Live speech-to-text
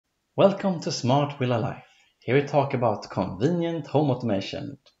Welcome to Smart Villa Life. Here we talk about convenient home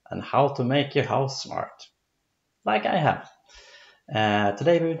automation and how to make your house smart, like I have.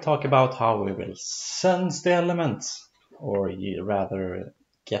 Today we will talk about how we will sense the elements, or you rather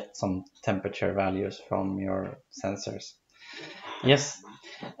get some temperature values from your sensors. Yes.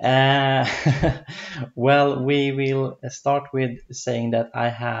 Uh, well, we will start with saying that I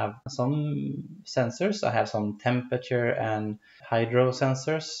have some sensors. I have some temperature and hydro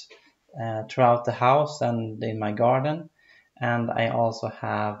sensors throughout the house and in my garden. And I also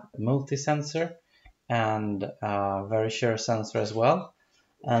have multi-sensor and very sure sensor as well.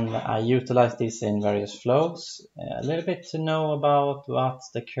 And I utilize this in various flows, a little bit to know about what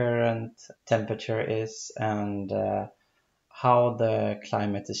the current temperature is and how the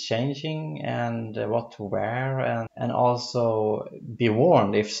climate is changing and what to wear, and also be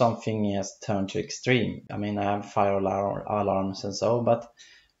warned if something has turned to extreme. I mean, I have fire alarms and so, but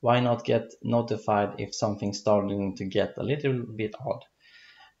why not get notified if something's starting to get a little bit odd?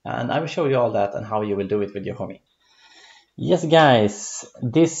 And I will show you all that and how you will do it with your homey. Yes, guys,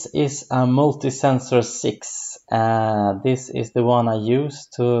 this is a multi-sensor 6. This is the one I use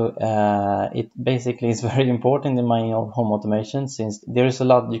to, it basically is very important in my home automation, since there is a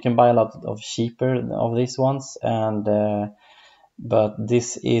lot, you can buy a lot of cheaper of these ones, and but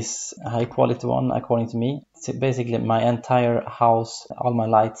this is a high quality one according to me. So basically my entire house, all my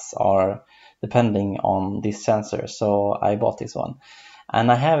lights are depending on this sensor, so I bought this one.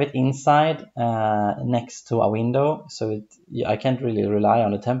 And I have it inside next to a window, so I can't really rely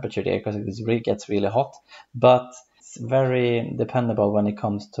on the temperature there because it gets really hot. But it's very dependable when it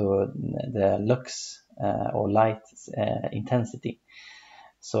comes to the lux or light intensity.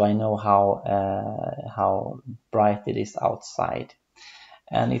 So I know how bright it is outside.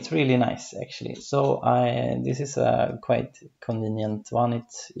 And it's really nice actually. So this is a quite convenient one.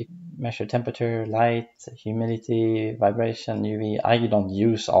 It measures temperature, light, humidity, vibration, UV. I don't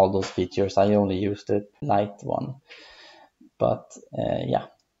use all those features. I only use the light one. But yeah,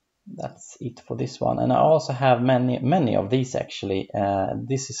 that's it for this one. And I also have many of these actually.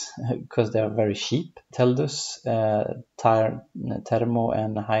 This is because they are very cheap. Teldus, thermo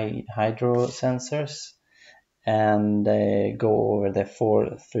and hydro sensors, and they go over the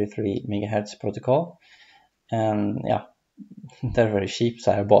 433 megahertz protocol. And yeah, they're very cheap,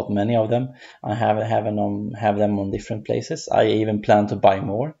 so I bought many of them. I have them on different places. I even plan to buy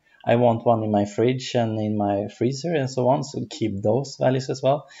more. I want one in my fridge and in my freezer and so on, so keep those values as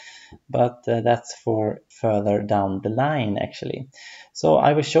well. But that's for further down the line actually. So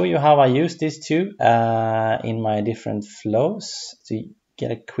I will show you how I use these two in my different flows to get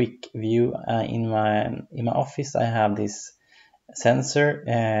a quick view. In my office I have this sensor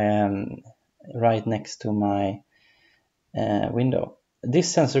right next to my window.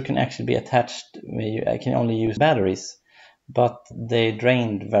 This sensor can actually be attached. I can only use batteries, but they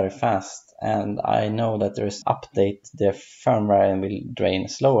drain very fast, and I know that there's update the firmware and will drain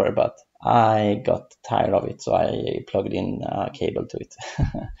slower, but I got tired of it, so I plugged in a cable to it.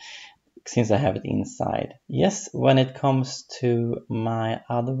 Since I have it inside. Yes, when it comes to my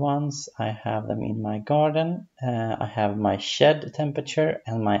other ones, I have them in my garden. I have my shed temperature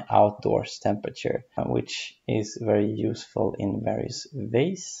and my outdoors temperature, which is very useful in various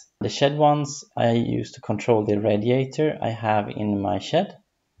ways. The shed ones I use to control the radiator I have in my shed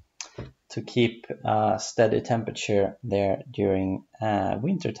to keep a steady temperature there during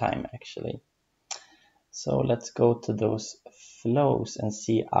winter time actually. So let's go to those flows and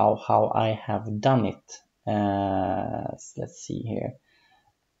see how I have done it. Let's see here.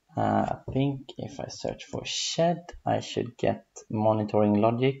 I think if I search for shed, I should get monitoring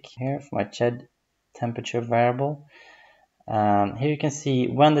logic here for my shed temperature variable. Here you can see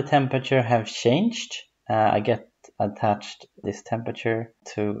when the temperature have changed, I get attached this temperature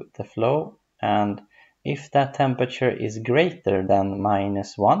to the flow, and if that temperature is greater than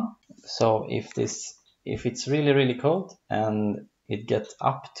 -1, so if it's really cold and it gets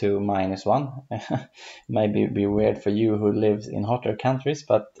up to -1, maybe be weird for you who lives in hotter countries,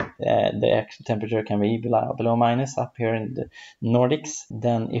 but the actual temperature can be below minus up here in the Nordics.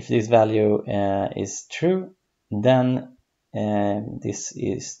 Then if this value is true, then this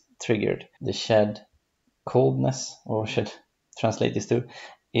is triggered. The shed coldness, or should translate this to,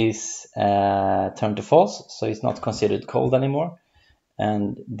 is turned to false, so it's not considered cold anymore.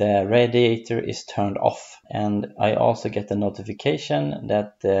 and the radiator is turned off. And I also get a notification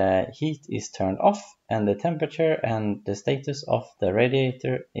that the heat is turned off and the temperature and the status of the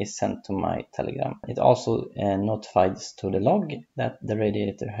radiator is sent to my Telegram. It also notifies to the log that the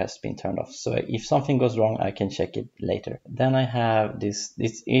radiator has been turned off. So if something goes wrong, I can check it later. Then I have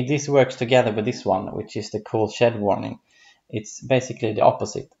this works together with this one, which is the cold shed warning. It's basically the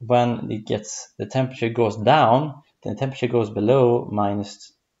opposite. When the temperature goes down, the temperature goes below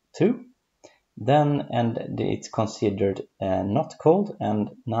 -2, then it's considered not cold, and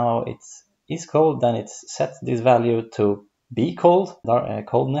now it is cold. Then it's set this value to be cold,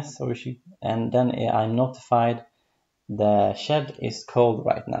 coldness, and then I'm notified the shed is cold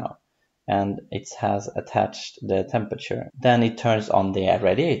right now, and it has attached the temperature. Then it turns on the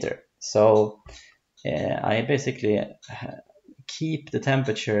radiator. So I basically keep the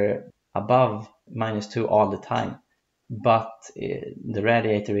temperature above -2 all the time, but the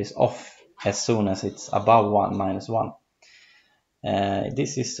radiator is off as soon as it's above -1.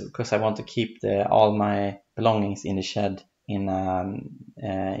 This is because I want to keep all my belongings in the shed in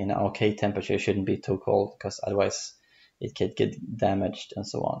an okay temperature. It shouldn't be too cold, because otherwise it could get damaged and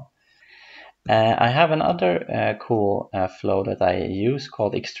so on. I have another cool flow that I use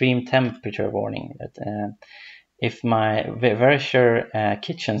called extreme temperature warning. That if my very sure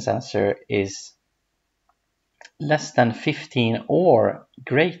kitchen sensor is less than 15 or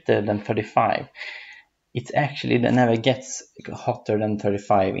greater than 35, it actually never gets hotter than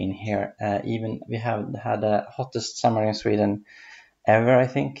 35 in here. Even we have had the hottest summer in Sweden ever, I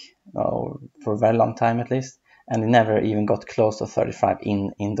think, for a very long time at least, and it never even got close to 35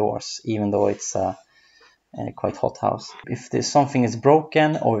 indoors, even though it's a quite hot house. If there's something is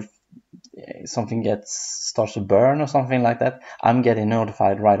broken, or if something starts to burn or something like that, I'm getting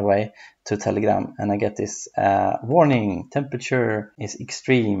notified right away to Telegram, and I get this warning: temperature is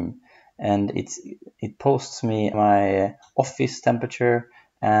extreme, and it posts me my office temperature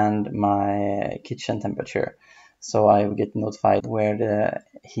and my kitchen temperature. So I get notified where the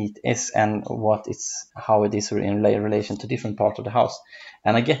heat is and how it is in relation to different parts of the house.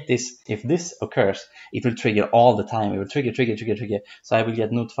 And I get this: if this occurs, it will trigger all the time. It will trigger. So I will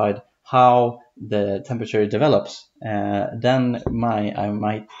get notified how the temperature develops. Then I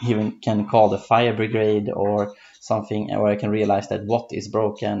might even can call the fire brigade or something, where I can realize that what is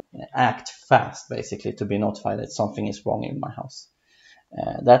broken, act fast basically to be notified that something is wrong in my house.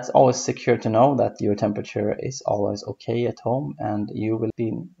 That's always secure to know that your temperature is always okay at home, and you will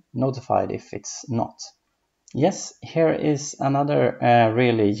be notified if it's not. Yes, here is another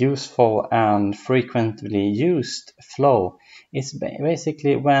really useful and frequently used flow. It's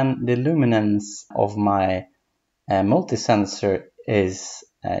basically when the luminance of my multi-sensor is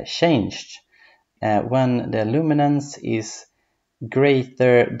changed. When the luminance is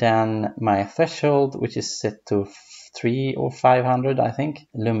greater than my threshold, which is set to 300 or 500, I think,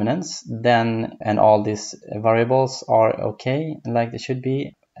 luminance, then, and all these variables are okay like they should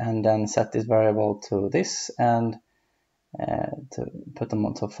be, and then set this variable to this, and to put them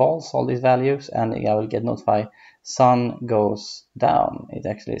onto false, all these values, and I will get notified sun goes down.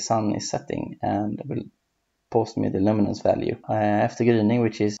 Sun is setting, and will post me the luminance value. After gryning,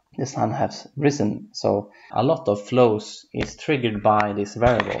 which is the sun has risen. So a lot of flows is triggered by this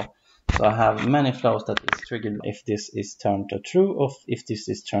variable. So I have many flows that is triggered if this is turned to true, or if this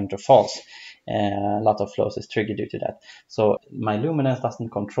is turned to false. A lot of flows is triggered due to that. So my luminance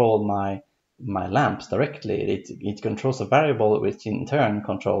doesn't control my lamps directly. It controls a variable, which in turn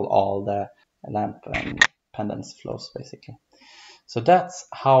control all the lamp and pendants flows basically. So that's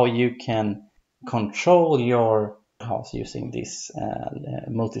how you can control your house using this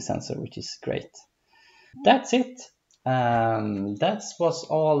multi-sensor, which is great. That's it. That was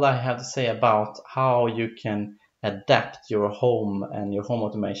all I have to say about how you can adapt your home and your home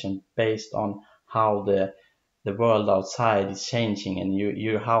automation based on how the world outside is changing, and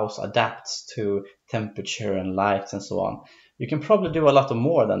your house adapts to temperature and lights and so on. You can probably do a lot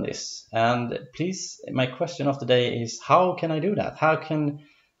more than this. And please, my question of the day is, how can I do that?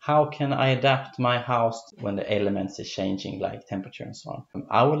 How can I adapt my house when the elements is changing, like temperature and so on?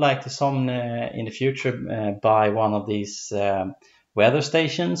 I would like to in the future buy one of these weather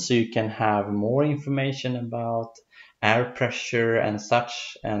stations, so you can have more information about air pressure and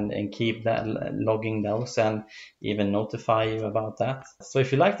such, and keep that, logging those, and even notify you about that. So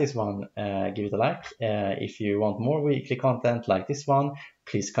if you like this one, give it a like. If you want more weekly content like this one,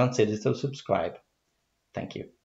 please consider to subscribe. Thank you.